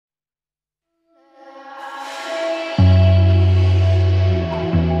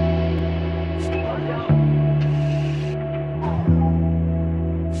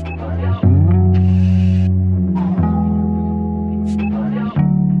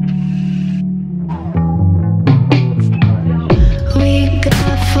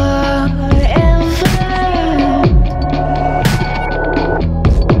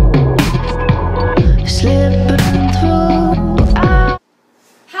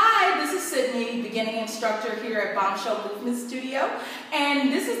Instructor here at Bombshell Movement Studio,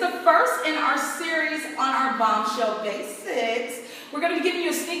 and this is the first in our series on our Bombshell Basics. We're going to be giving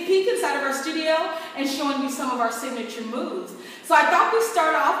you a sneak peek inside of our studio and showing you some of our signature moves. So I thought we'd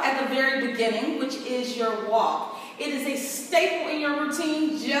start off at the very beginning, which is your walk. It is a staple in your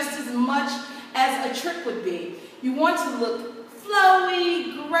routine just as much as a trick would be. You want to look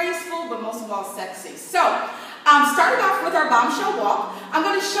flowy, graceful, but most of all sexy. So starting off with our bombshell walk, I'm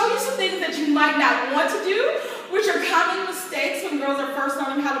going to show you some things that you might not want to do, which are common mistakes when girls are first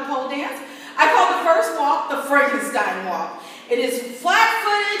learning how to pole dance. I call the first walk the Frankenstein walk. It is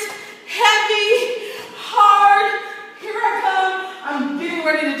flat-footed, heavy, hard. Here I come. I'm getting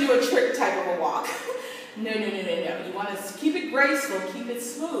ready to do a trick type of a walk. No. You want to keep it graceful, keep it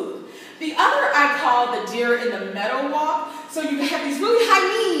smooth. The other I call the deer in the meadow walk. So you have these really high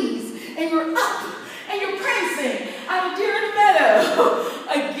knees, and you're up. And you're prancing, I'm a deer in the meadow.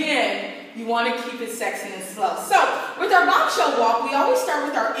 Again, you want to keep it sexy and slow. So, with our bombshell walk, we always start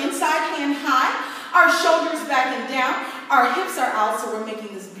with our inside hand high, our shoulders back and down, our hips are out, so we're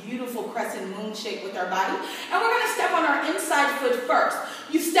making this beautiful crescent moon shape with our body. And we're going to step on our inside foot first.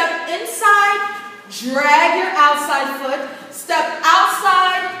 You step inside, drag your outside foot, step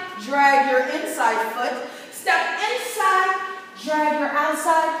outside, drag your inside foot, step inside, drag your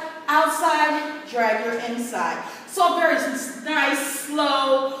outside, outside, drag your inside. So a very nice,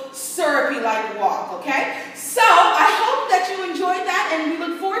 slow, syrupy-like walk, okay? So I hope that you enjoyed that, and we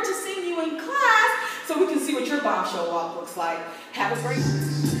look forward to seeing you in class so we can see what your bombshell walk looks like. Have a great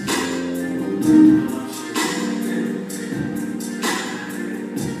you.